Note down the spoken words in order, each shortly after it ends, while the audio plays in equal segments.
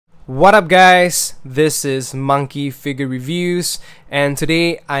What up guys, this is Monkey Figure Reviews, and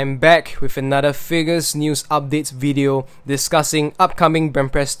today I'm back with another Figures News Updates video discussing upcoming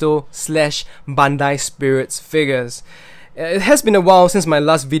Banpresto / Bandai Spirits figures. It has been a while since my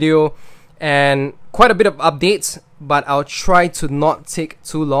last video and quite a bit of updates, but I'll try to not take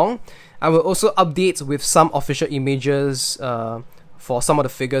too long. I will also update with some official images for some of the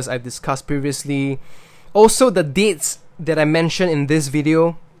figures I've discussed previously. Also, the dates that I mentioned in this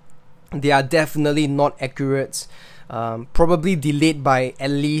video, they are definitely not accurate, probably delayed by at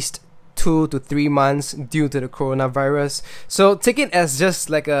least 2 to 3 months due to the coronavirus. So take it as just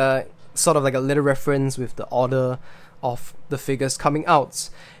like a sort of like a little reference with the order of the figures coming out.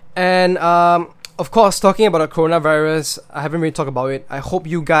 And of course, talking about the coronavirus, I haven't really talked about it. I hope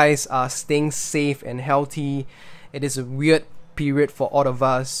you guys are staying safe and healthy. It is a weird period for all of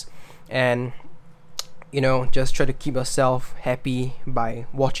us, and you know, just try to keep yourself happy by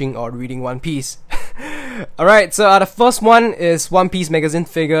watching or reading One Piece. Alright, so the first one is One Piece magazine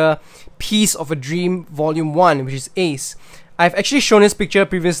figure, Piece of a Dream Volume 1, which is Ace. I've actually shown this picture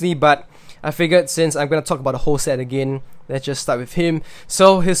previously, but I figured since I'm going to talk about the whole set again, let's just start with him.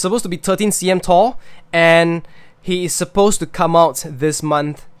 So he's supposed to be 13 cm tall, and he is supposed to come out this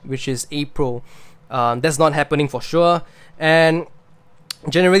month, which is April. That's not happening for sure, and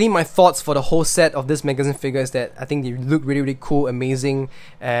generally, my thoughts for the whole set of this magazine figure is that I think they look really cool, amazing,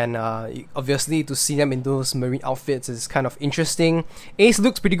 and obviously to see them in those marine outfits is kind of interesting. Ace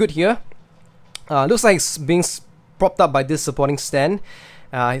looks pretty good here. Looks like it's being propped up by this supporting stand.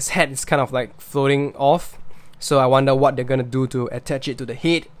 His head is kind of like floating off, so I wonder what they're gonna do to attach it to the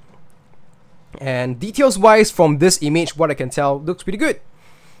head. And details wise, from this image, what I can tell, looks pretty good.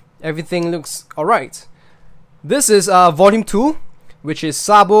 Everything looks alright. This is volume 2, which is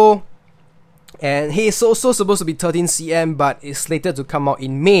Sabo, and he is also supposed to be 13 cm, but is slated to come out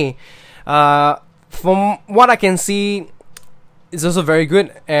in May. From what I can see, it's also very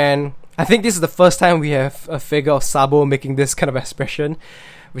good, and I think this is the first time we have a figure of Sabo making this kind of expression,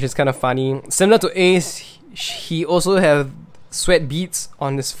 which is kind of funny. Similar to Ace, he also has sweat beads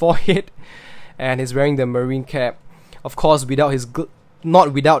on his forehead, and he's wearing the marine cap. Of course, without his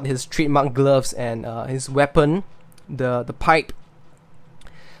not without his trademark gloves and his weapon, the pipe.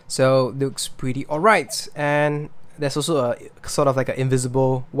 So looks pretty alright, and there's also a sort of like an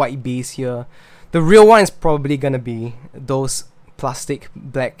invisible white base here. The real one is probably gonna be those plastic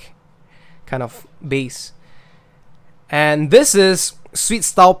black kind of base. And this is Sweet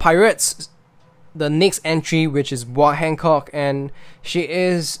Style Pirates, the next entry, which is Hancock, and she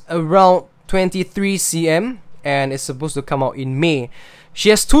is around 23 cm and is supposed to come out in May. She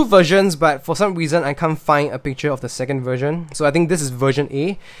has 2 versions, but for some reason I can't find a picture of the second version. So I think this is version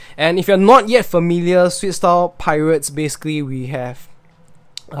A. And if you're not yet familiar, Sweet Style Pirates, basically we have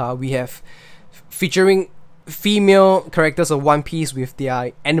featuring female characters of One Piece with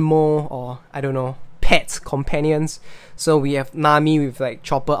their animal, or I don't know, pet companions. So we have Nami with like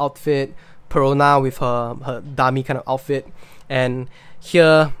chopper outfit, Perona with her dummy kind of outfit, and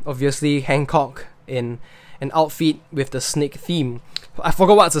here obviously Hancock in an outfit with the snake theme. I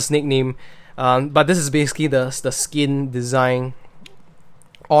forgot what's the snake name, but this is basically the skin design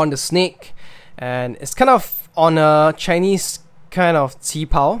on the snake, and it's kind of on a Chinese kind of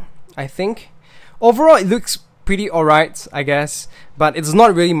qipao, I think. Overall, it looks pretty alright, I guess, but it's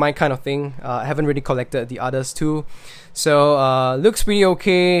not really my kind of thing. I haven't really collected the others too, so looks pretty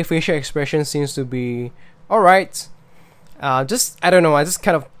okay. Facial expression seems to be alright. Just, I don't know, I just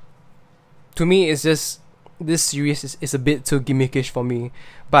kind of, to me, it's just, this series is a bit too gimmickish for me,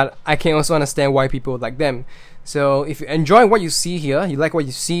 but I can also understand why people like them. So if you enjoy what you see here, you like what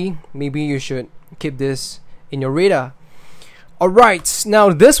you see, maybe you should keep this in your radar. Alright,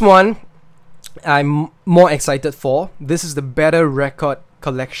 now this one I'm more excited for. This is the Better Record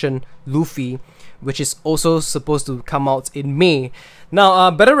Collection Luffy, which is also supposed to come out in May. Now,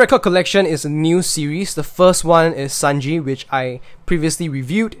 Better Record Collection is a new series. The first one is Sanji, which I previously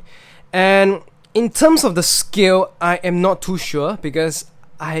reviewed, and in terms of the scale, I am not too sure because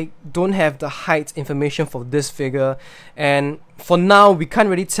I don't have the height information for this figure, and for now we can't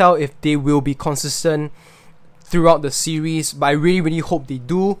really tell if they will be consistent throughout the series, but I really hope they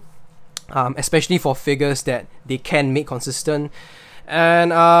do, especially for figures that they can make consistent.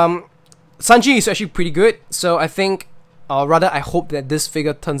 And Sanji is actually pretty good, so I think, rather I hope that this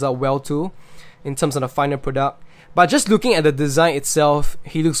figure turns out well too in terms of the final product. But just looking at the design itself,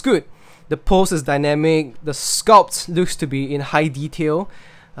 he looks good. The pose is dynamic, the sculpt looks to be in high detail.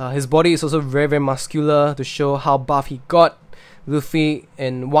 His body is also very muscular to show how buff he got. Luffy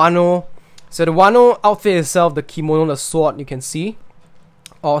and Wano. So the Wano outfit itself, the kimono, the sword, you can see.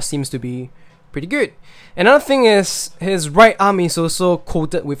 all seems to be pretty good. Another thing is his right arm is also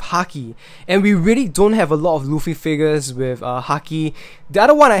coated with haki, and we really don't have a lot of Luffy figures with haki. The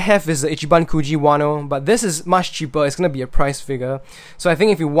other one I have is the Ichiban Kuji Wano, but this is much cheaper. It's gonna be a price figure. So I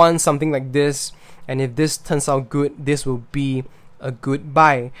think if you want something like this, and if this turns out good, this will be a good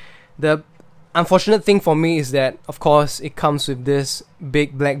buy. The unfortunate thing for me is that, of course, it comes with this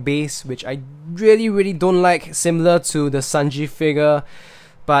big black base, which I really don't like, similar to the Sanji figure.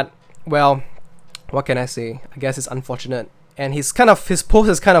 But well, what can I say? I guess it's unfortunate. And his pose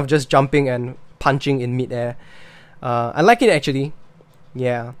is kind of just jumping and punching in midair. I like it actually.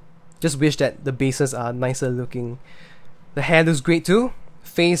 Yeah. Just wish that the bases are nicer looking. The hair looks great too.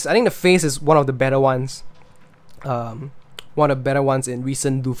 Face, I think the face is one of the better ones. One of the better ones in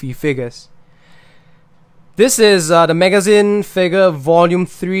recent Luffy figures. This is the magazine figure volume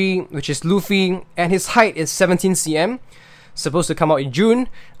 3, which is Luffy, and his height is 17 cm. Supposed to come out in June.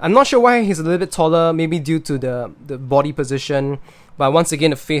 I'm not sure why he's a little bit taller, maybe due to the body position, but once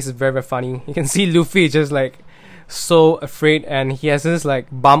again the face is very funny. You can see Luffy just like so afraid, and he has this like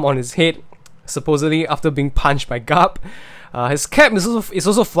bump on his head, supposedly after being punched by Garp. His cap is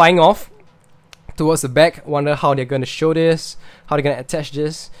also flying off towards the back. Wonder how they're going to show this, how they're going to attach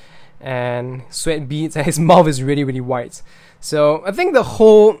this, and sweat beads, and his mouth is really white. So I think the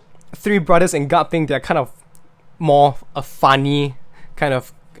whole Three Brothers and Garp thing, they're kind of more a funny kind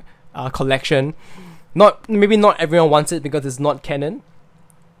of collection. Maybe not everyone wants it because it's not canon,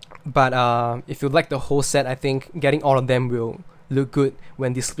 but if you like the whole set, I think getting all of them will look good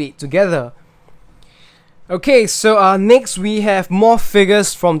when displayed together. Okay, so next we have more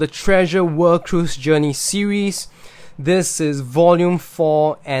figures from the Treasure World Cruise Journey series. This is volume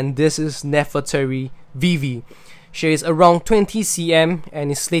 4, and this is Nefertari Vivi. She is around 20 cm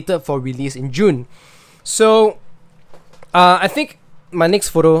and is slated for release in June. So I think my next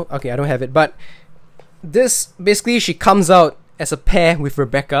photo, okay, I don't have it, but this, basically she comes out as a pair with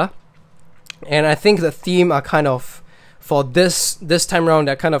Rebecca, and I think the theme are kind of, for this time around,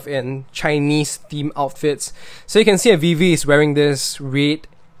 they're kind of in Chinese theme outfits. So you can see that Vivi is wearing this red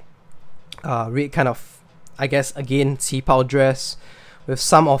kind of, I guess again, Qipao dress with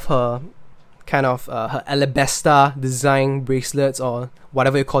some of her kind of her alabaster design bracelets or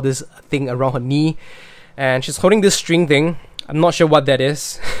whatever you call this thing around her knee. And she's holding this string thing. I'm not sure what that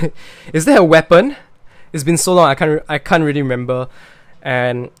is. Is that a weapon? It's been so long, I can't really remember.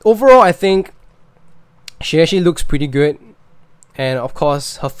 And overall, I think she actually looks pretty good. And of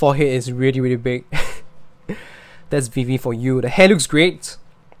course, her forehead is really big. That's Vivi for you. The hair looks great.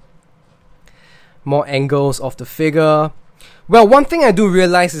 More angles of the figure. Well, one thing I do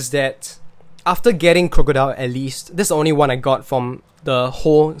realize is that after getting Crocodile, at least, this is the only one I got from the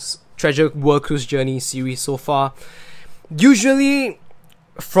whole Treasure World Cruise Journey series so far. Usually,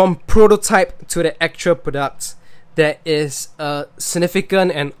 from prototype to the actual product, there is a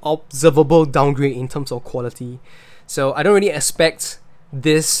significant and observable downgrade in terms of quality. So I don't really expect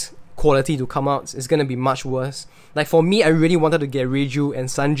this quality to come out. It's gonna be much worse. Like for me, I really wanted to get Reiju and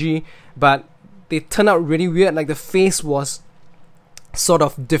Sanji, but they turned out really weird. Like the face was sort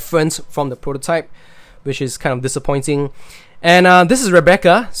of different from the prototype, which is kind of disappointing. And this is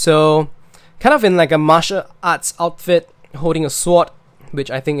Rebecca, so kind of in like a martial arts outfit, holding a sword, which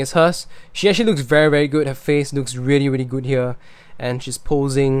I think is hers. She actually looks very good. Her face looks really good here, and she's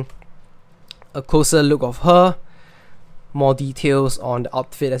posing. A closer look of her, more details on the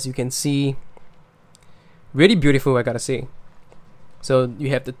outfit, as you can see. Really beautiful, I gotta say. So you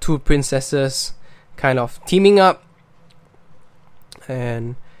have the two princesses kind of teaming up, and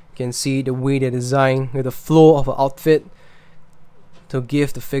you can see the way they design with the flow of her outfit to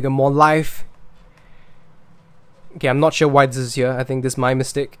give the figure more life. Okay, I'm not sure why this is here. I think this is my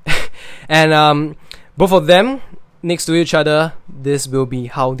mistake. And both of them next to each other, this will be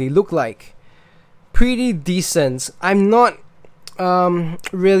how they look like. Pretty decent. I'm not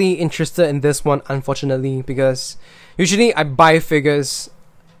really interested in this one, unfortunately, because usually I buy figures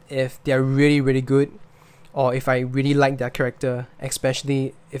if they're really good, or if I really like their character,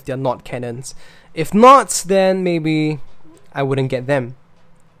 especially if they're not canons. If not, then maybe I wouldn't get them.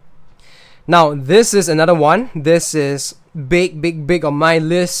 Now, this is another one. This is big on my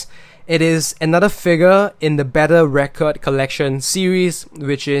list. It is another figure in the Battle Record Collection series,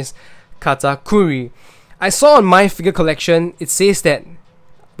 which is Katakuri. I saw on my figure collection, it says that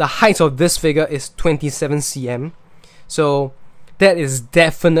the height of this figure is 27 cm. So that is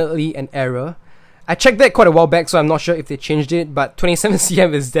definitely an error. I checked that quite a while back, so I'm not sure if they changed it, but 27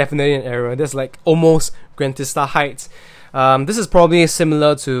 cm is definitely an error. That's like almost Grantista height. This is probably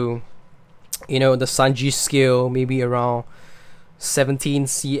similar to, you know, the Sanji scale, maybe around 17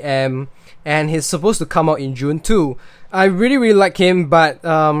 cm, and he's supposed to come out in June too. I really like him, but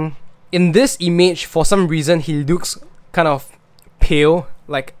in this image, for some reason, he looks kind of pale,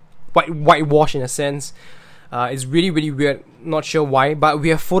 like whitewash in a sense. It's really weird, not sure why, but we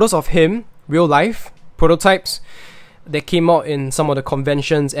have photos of him, real life, prototypes, that came out in some of the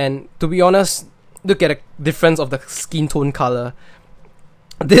conventions, and to be honest, look at the difference of the skin tone color.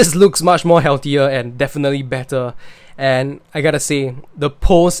 This looks much more healthier and definitely better, and I gotta say, the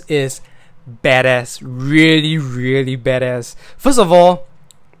pose is badass, really badass. First of all,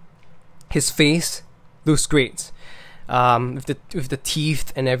 his face looks great, with the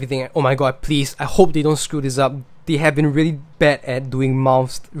teeth and everything. Oh my god, please, I hope they don't screw this up. They have been really bad at doing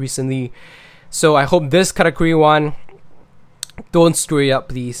mouths recently, so I hope this Katakuri one don't screw it up,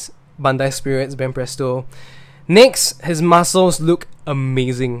 please. Bandai Spirits, Banpresto. Next, his muscles look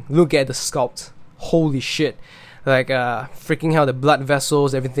amazing. Look at the sculpt, holy shit, like freaking hell, the blood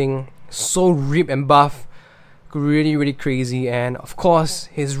vessels, everything, so ripped and buff, really crazy. And of course,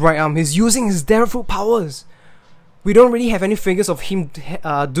 his right arm, he's using his Devil Fruit powers. We don't really have any figures of him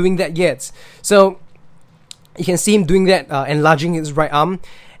doing that yet, so you can see him doing that, enlarging his right arm,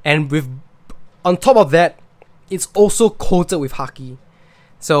 and with on top of that, it's also coated with haki.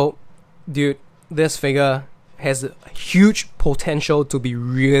 So dude, this figure has a huge potential to be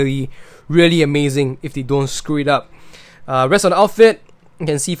really amazing if they don't screw it up. Rest of the outfit, you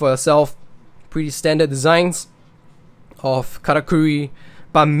can see for yourself, pretty standard designs of Katakuri,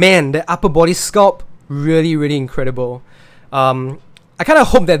 but man, the upper body sculpt, really incredible. I kind of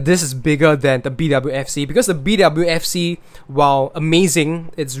hope that this is bigger than the BWFC, because the BWFC, while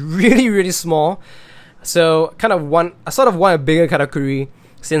amazing, it's really small. So I sort of want a bigger Katakuri,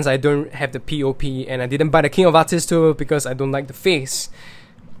 since I don't have the POP, and I didn't buy the King of Artists tour because I don't like the face.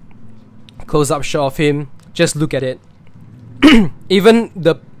 Close up shot of him, just look at it. Even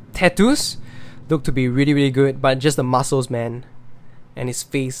the tattoos look to be really good, but just the muscles, man, and his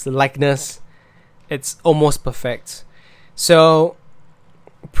face, the likeness, it's almost perfect. So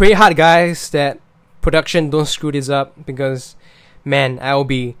pray hard, guys, that production don't screw this up, because man, I'll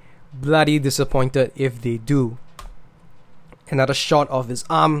be bloody disappointed if they do. Another shot of his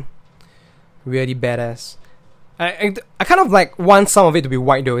arm, really badass. I kind of like want some of it to be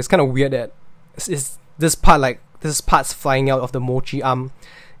white though. It's kind of weird that this part's flying out of the mochi arm.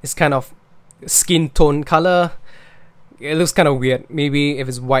 It's kind of skin tone color. It looks kind of weird. Maybe if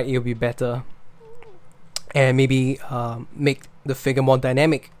it's white, it'll be better, and maybe make the figure more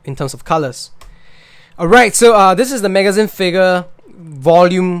dynamic in terms of colors. Alright, so this is the magazine figure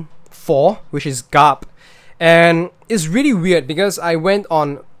volume 4, which is Garp. And it's really weird because I went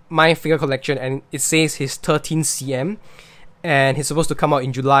on my figure collection and it says he's 13 cm and he's supposed to come out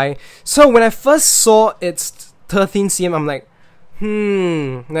in July. So when I first saw it's 13 cm, I'm like,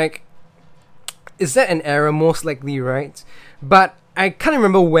 like, is that an error? Most likely, right? But I can't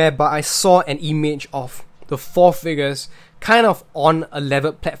remember where, but I saw an image of the 4 figures kind of on a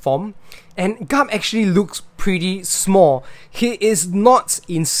leveled platform, and Garp actually looks pretty small. He is not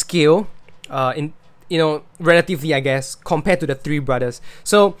in scale, relatively, I guess, compared to the 3 brothers.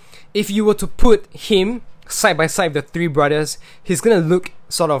 So if you were to put him side by side with the 3 brothers, he's gonna look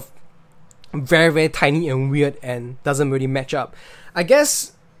sort of very tiny and weird and doesn't really match up. I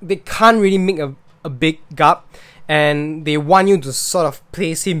guess they can't really make a big Garp, and they want you to sort of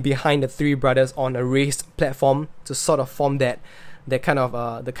place him behind the 3 brothers on a raised platform to sort of form that kind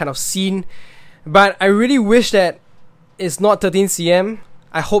of scene. But I really wish that it's not 13 cm.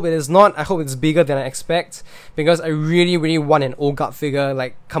 I hope it is not. I hope it's bigger than I expect, because I really want an old Garp figure.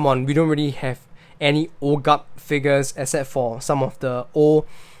 Like, come on, we don't really have any old Garp figures except for some of the old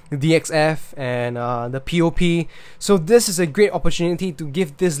DXF and the POP. So this is a great opportunity to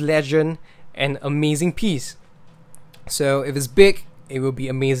give this legend an amazing piece. So if it's big, it will be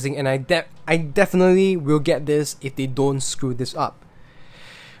amazing, and I definitely will get this if they don't screw this up.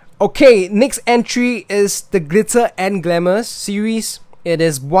 Okay, next entry is the Glitter and Glamour series. It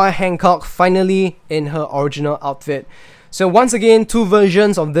is Boy Hancock finally in her original outfit. So once again, 2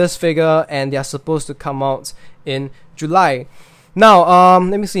 versions of this figure, and they are supposed to come out in July. Now,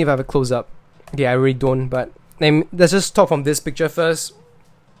 let me see if I have a close up. Okay, I really don't, but let's just talk from this picture first.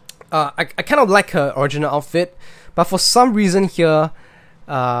 I kind of like her original outfit, but for some reason here,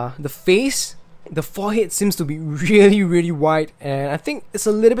 the face, the forehead seems to be really wide, and I think it's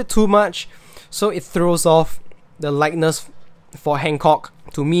a little bit too much, so it throws off the likeness for Hancock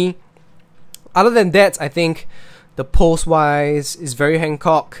to me. Other than that, I think the pose wise is very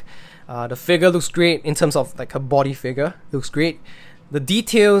Hancock. The figure looks great in terms of like her body figure, looks great. The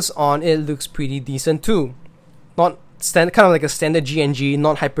details on it looks pretty decent too. Not kind of like a standard GNG,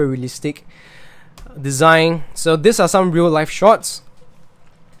 not hyper realistic design. So these are some real life shots,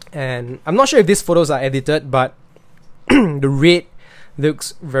 and I'm not sure if these photos are edited, but the red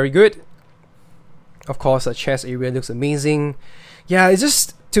looks very good. Of course, the chest area looks amazing. Yeah, it's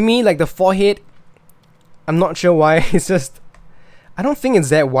just, to me, like the forehead, I'm not sure why. It's just, I don't think it's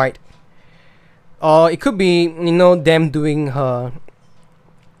that white. Or it could be, you know, them doing her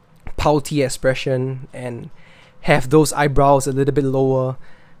pouty expression and have those eyebrows a little bit lower.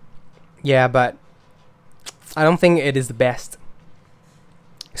 Yeah, but I don't think it is the best.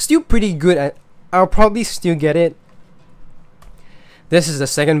 Still pretty good. I'll probably still get it. This is the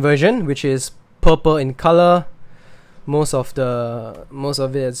second version, which is purple in color. Most of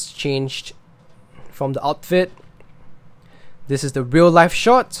it has changed from the outfit. This is the real life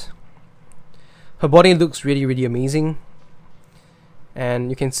shot. Her body looks really, really amazing. And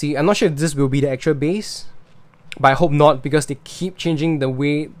you can see, I'm not sure if this will be the actual base, but I hope not, because they keep changing the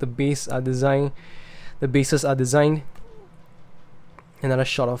way the bases are designed. Another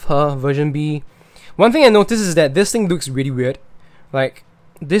shot of her, version B. One thing I noticed is that this thing looks really weird. Like,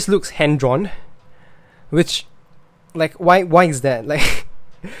 this looks hand-drawn, which, like, why is that? Like,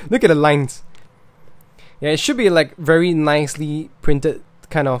 look at the lines. Yeah, it should be like very nicely printed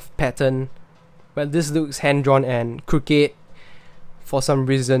kind of pattern, but this looks hand-drawn and crooked for some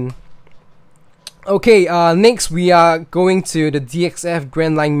reason. Okay, next we are going to the DXF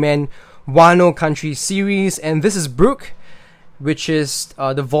Grandline Men Wano Country series, and this is Brook, which is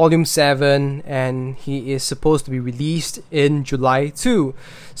the volume 7, and he is supposed to be released in July 2.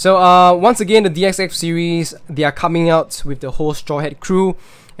 So once again, the DXF series, they are coming out with the whole Straw Hat crew,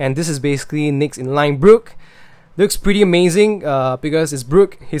 and this is basically next in line Brook. Looks pretty amazing because it's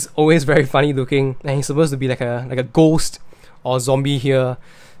Brook. He's always very funny looking, and he's supposed to be like a ghost or zombie here.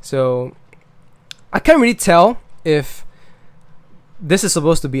 So I can't really tell if this is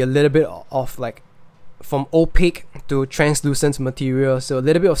supposed to be a little bit of like from opaque to translucent material, so a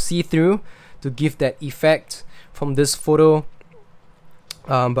little bit of see-through to give that effect from this photo.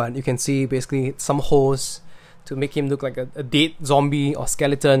 But you can see basically some holes to make him look like a dead zombie or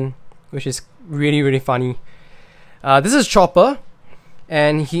skeleton, which is really, really funny. This is Chopper,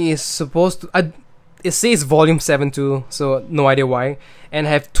 and he is supposed to, it says volume 7 too, so no idea why, and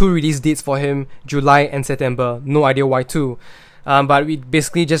have 2 release dates for him, July and September, no idea why too. But we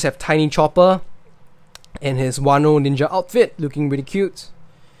basically just have Tiny Chopper in his Wano ninja outfit, looking really cute.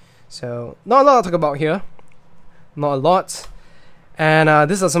 So not a lot to talk about here, not a lot. And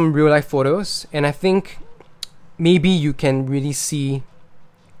these are some real life photos, and I think maybe you can really see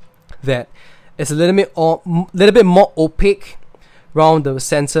that it's a little bit more opaque around the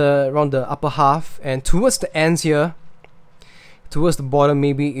center, around the upper half, and towards the ends here, towards the bottom,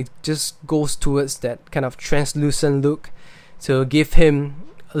 maybe it just goes towards that kind of translucent look to give him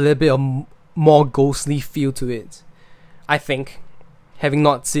a little bit of more ghostly feel to it, I think, having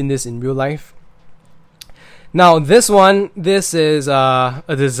not seen this in real life. Now this is a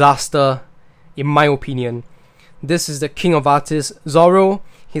disaster in my opinion. This is the King of Artists, Zoro.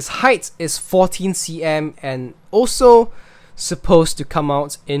 His height is 14 cm and also supposed to come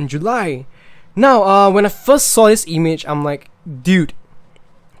out in July. Now when I first saw this image, I'm like, dude,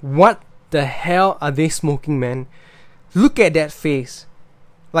 what the hell are they smoking, man? Look at that face.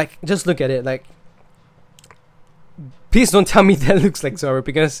 Like, just look at it. Like, please don't tell me that looks like Zoro,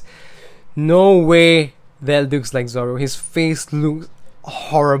 because no way that looks like Zoro. His face looks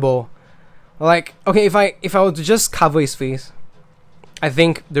horrible. Like, okay, if I were to just cover his face, I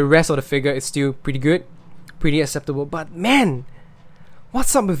think the rest of the figure is still pretty good, pretty acceptable. But man,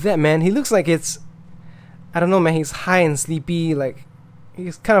 what's up with that, man? He looks like it's, I don't know, man. He's high and sleepy. Like,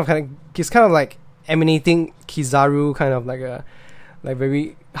 he's kind of like emanating Kizaru, kind of like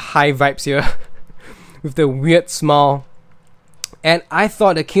very high vibes here with the weird smile. And I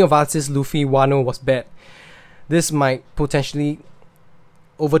thought the King of Artists Luffy Wano was bad. This might potentially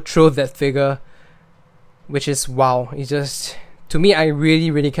overthrow that figure, which is wow. It's just, to me, I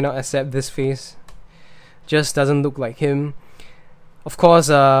really cannot accept this face. Just doesn't look like him. Of course,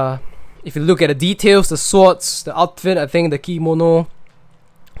 if you look at the details, the swords, the outfit, I think the kimono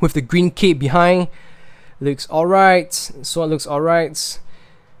with the green cape behind looks alright. Sword looks alright.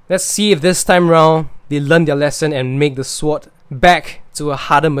 Let's see if this time round they learn their lesson and make the sword back to a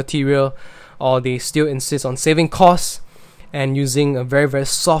harder material, or they still insist on saving costs and using a very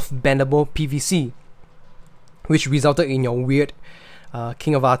soft bendable PVC, which resulted in your weird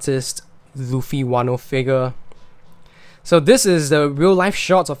King of Artists Luffy Wano figure. So this is the real life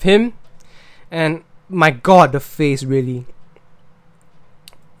shots of him, and my god, the face, really.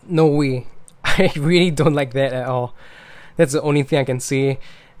 No way. I really don't like that at all. That's the only thing I can say.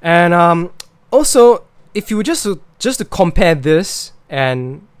 And also, if you were just to compare this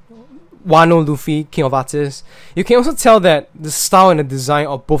and Wano Luffy, King of Artists, you can also tell that the style and the design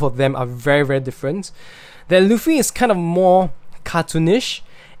of both of them are very, very different. That Luffy is kind of more cartoonish,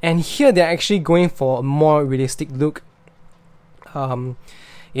 and here they're actually going for a more realistic look. Similar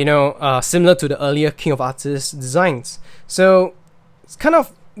to the earlier King of Artists designs. So it's kind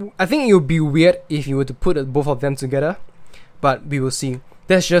of, I think it would be weird if you were to put both of them together, but we will see.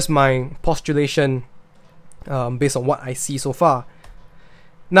 That's just my postulation based on what I see so far.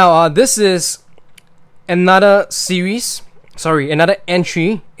 Now, this is another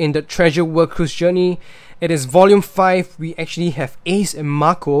entry in the Treasure World Cruise Journey. It is Volume 5. We actually have Ace and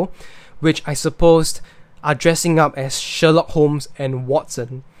Mako, which I suppose are dressing up as Sherlock Holmes and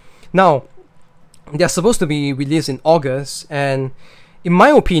Watson. Now, they're supposed to be released in August, and in my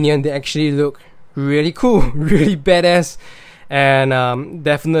opinion, they actually look really cool, really badass, and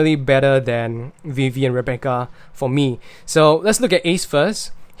definitely better than Vivi and Rebecca for me. So let's look at Ace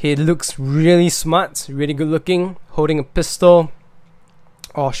first. He looks really smart, really good looking, holding a pistol,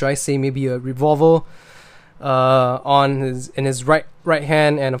 or should I say maybe a revolver, in his right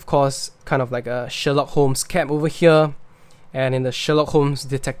hand, and of course kind of like a Sherlock Holmes cap over here, and in the Sherlock Holmes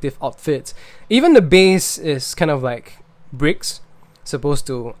detective outfit. Even the base is kind of like bricks, supposed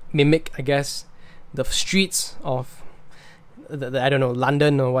to mimic, I guess, the streets of I don't know,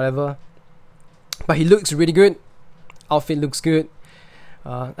 London or whatever. But he looks really good. Outfit looks good.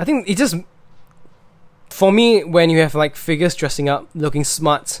 I think it just, for me, when you have like figures dressing up, looking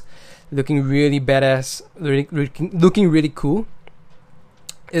smart, looking really badass, looking really cool,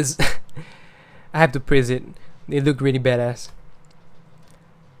 is I have to praise it. They look really badass.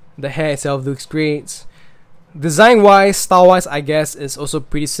 The hair itself looks great. Design wise, style wise, I guess is also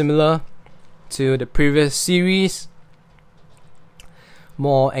pretty similar to the previous series.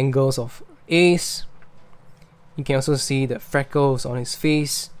 More angles of Ace. You can also see the freckles on his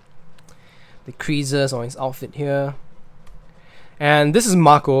face, the creases on his outfit here. And this is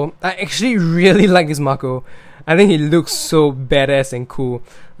Mako. I actually really like this Mako. I think he looks so badass and cool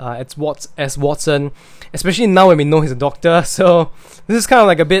as Watson, especially now when we know he's a doctor. So this is kind of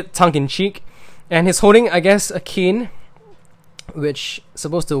like a bit tongue-in-cheek. And he's holding, I guess, a cane, which is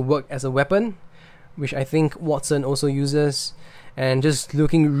supposed to work as a weapon, which I think Watson also uses. And just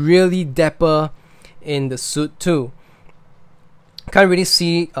looking really dapper in the suit too. Can't really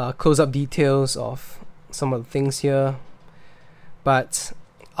see close-up details of some of the things here, but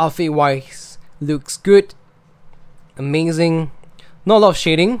outfit-wise looks good, amazing. Not a lot of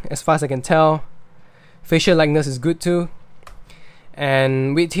shading as far as I can tell. Facial likeness is good too.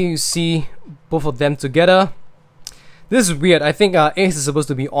 And wait till you see both of them together. This is weird. I think Ace is supposed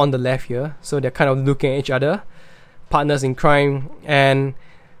to be on the left here, so they're kind of looking at each other, partners in crime, and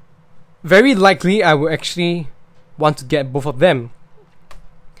very likely I would actually want to get both of them.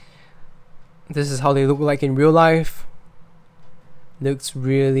 This is how they look like in real life. Looks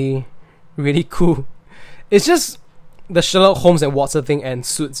really, really cool. It's just the Sherlock Holmes and Watson thing and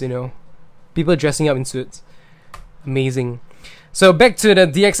suits, you know. People dressing up in suits. Amazing. So back to the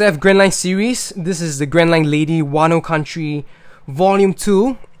DXF Grandline series. This is the Grandline Lady Wano Country Volume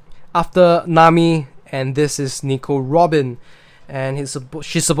 2 after Nami, and this is Nico Robin. And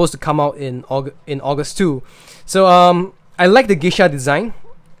she's supposed to come out in August too. So I like the geisha design.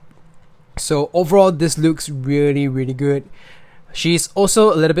 So overall this looks really, really good. She's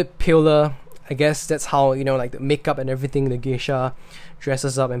also a little bit paler. I guess that's how, you know, like the makeup and everything the geisha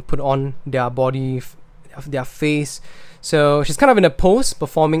dresses up and put on their body, their face. So she's kind of in a pose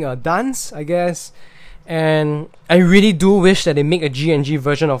performing a dance, I guess. And I really do wish that they make a G&G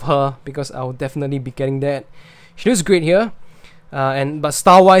version of her, because I'll definitely be getting that. She looks great here. But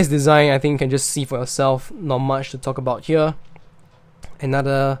style-wise design, I think you can just see for yourself. Not much to talk about here.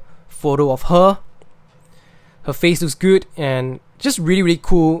 Another photo of her. Her face looks good and just really, really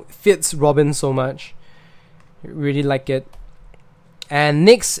cool. Fits Robin so much. Really like it. And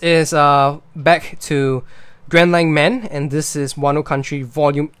next is back to Grandline Man, and this is Wano Country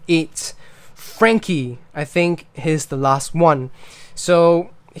Volume 8. Franky, I think he's the last one. So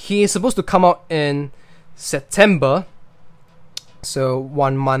he is supposed to come out in September. So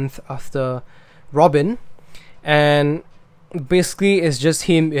 1 month after Robin, and basically it's just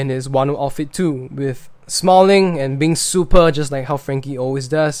him in his Wano outfit too, with smiling and being super, just like how Franky always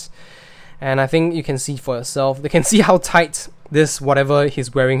does. And I think you can see for yourself. They can see how tight this whatever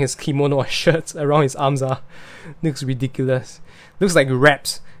he's wearing, his kimono or shirt around his arms are. Looks ridiculous. Looks like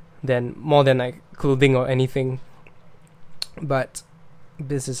wraps more than like clothing or anything. But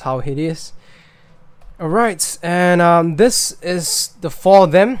this is how it is. Alright, and this is the 4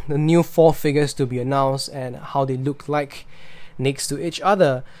 of them, the new 4 figures to be announced and how they look like next to each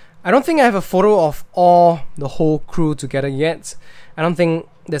other. I don't think I have a photo of the whole crew together yet. I don't think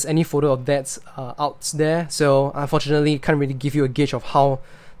there's any photo of that out there, so unfortunately can't really give you a gauge of how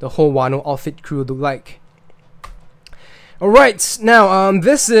the whole Wano outfit crew look like. Alright, now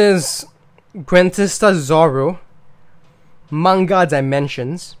this is Grandista Zoro, manga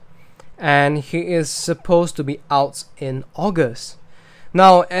dimensions, and he is supposed to be out in August.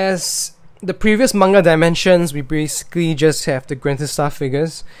 Now, as the previous manga dimensions, we basically just have the Grandista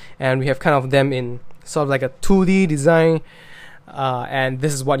figures, and we have kind of them in sort of like a 2D design, and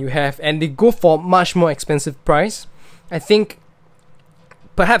this is what you have, and they go for much more expensive price. I think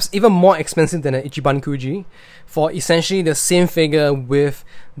perhaps even more expensive than an Ichiban Kuji for essentially the same figure with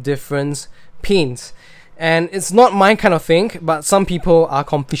different paints. And it's not my kind of thing, but some people are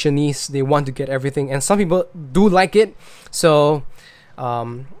completionists, they want to get everything, and some people do like it. So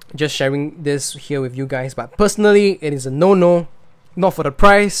just sharing this here with you guys, but personally it is a no-no, not for the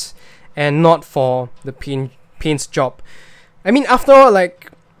price and not for the paint's job. I mean, after all,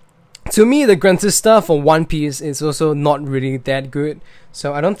 like, to me the Grandista for One Piece is also not really that good,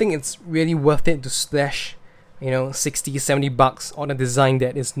 so I don't think it's really worth it to splash, you know, 60-70 bucks on a design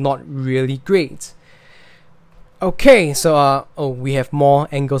that is not really great. Okay, so oh, we have more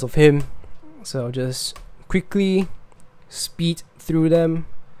angles of him, so just quickly speed through them.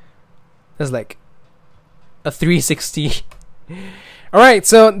 That's like a 360. Alright,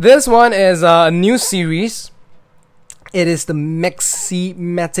 so this one is a new series. It is the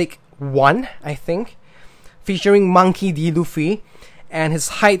Maximatic 1, I think, featuring Monkey D. Luffy, and his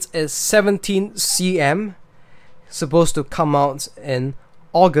height is 17 cm, supposed to come out in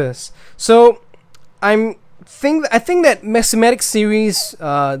August. So I think that Maximatic series,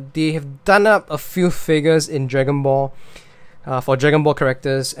 they have done up a few figures in Dragon Ball, for Dragon Ball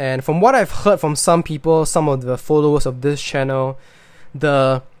characters, and from what I've heard from some people, some of the followers of this channel,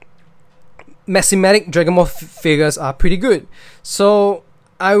 the Maximatic Dragon Ball figures are pretty good. So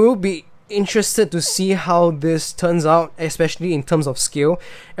I will be interested to see how this turns out, especially in terms of scale.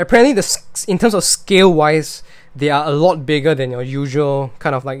 Apparently, in terms of scale wise, they are a lot bigger than your usual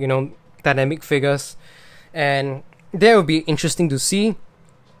kind of like, you know, dynamic figures, and that will be interesting to see.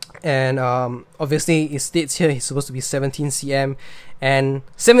 And obviously it states here he's supposed to be 17 cm, and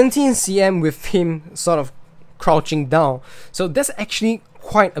 17 cm with him sort of crouching down, so that's actually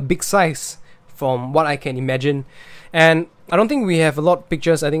quite a big size from what I can imagine. And I don't think we have a lot of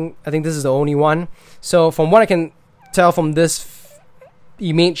pictures. I think this is the only one. So from what I can tell from this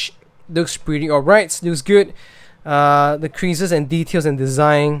image, looks pretty alright, looks good. The creases and details and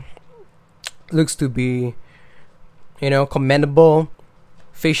design looks to be, you know, commendable.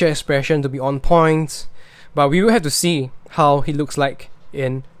 Facial expression to be on point, but we will have to see how he looks like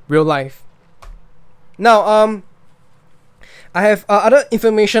in real life. Now, I have other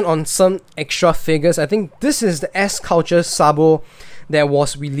information on some extra figures. I think this is the S Culture Sabo that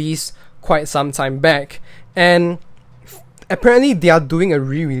was released quite some time back, and apparently they are doing a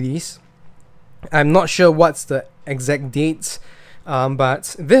re-release. I'm not sure what's the exact date,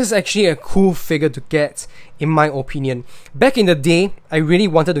 but this is actually a cool figure to get, in my opinion. Back in the day, I really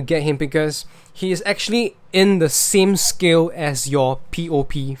wanted to get him because he is actually in the same scale as your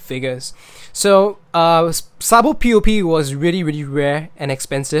POP figures. So Sabo POP was really rare and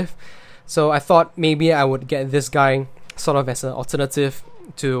expensive, so I thought maybe I would get this guy sort of as an alternative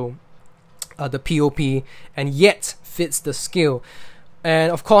to the POP, and yet fits the scale.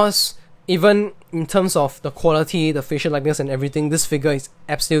 And of course, even in terms of the quality, the facial likeness and everything, this figure is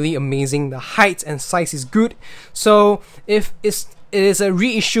absolutely amazing. The height and size is good. So if it is a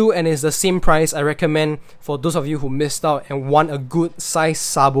reissue and is the same price, I recommend for those of you who missed out and want a good size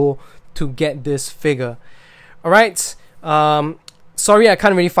Sabo to get this figure. Alright, sorry I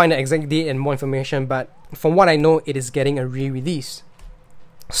can't really find the exact date and more information, but from what I know, it is getting a re-release.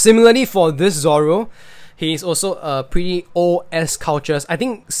 Similarly for this Zoro, he is also a pretty old S Cultures. I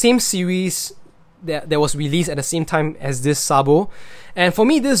think same series that was released at the same time as this Sabo. And for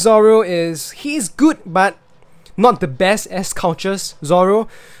me, this Zoro he's good, but not the best S Cultures Zoro.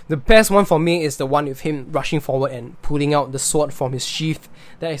 The best one for me is the one with him rushing forward and pulling out the sword from his sheath.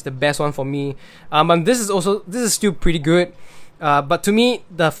 That is the best one for me. And this is still pretty good. But to me,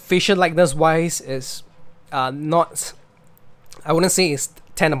 the facial likeness wise is not, I wouldn't say it's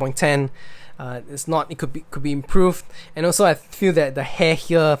 10 upon 10. It's not. It could be improved, and also I feel that the hair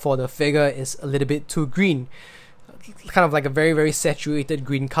here for the figure is a little bit too green, kind of like a very saturated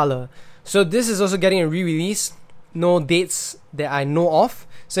green color. So this is also getting a re-release. No dates that I know of,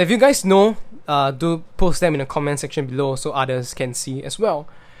 So if you guys know, do post them in the comment section below so others can see as well.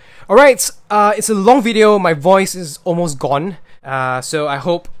 Alright, it's a long video, my voice is almost gone, so I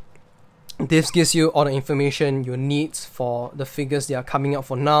hope this gives you all the information you need for the figures that are coming out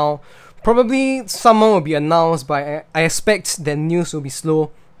for now. Probably someone will be announced, but I expect that news will be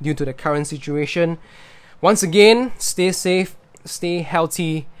slow due to the current situation. Once again, stay safe, stay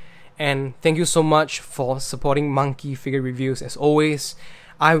healthy, and thank you so much for supporting Monkey Figure Reviews as always.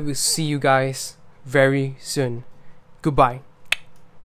 I will see you guys very soon. Goodbye.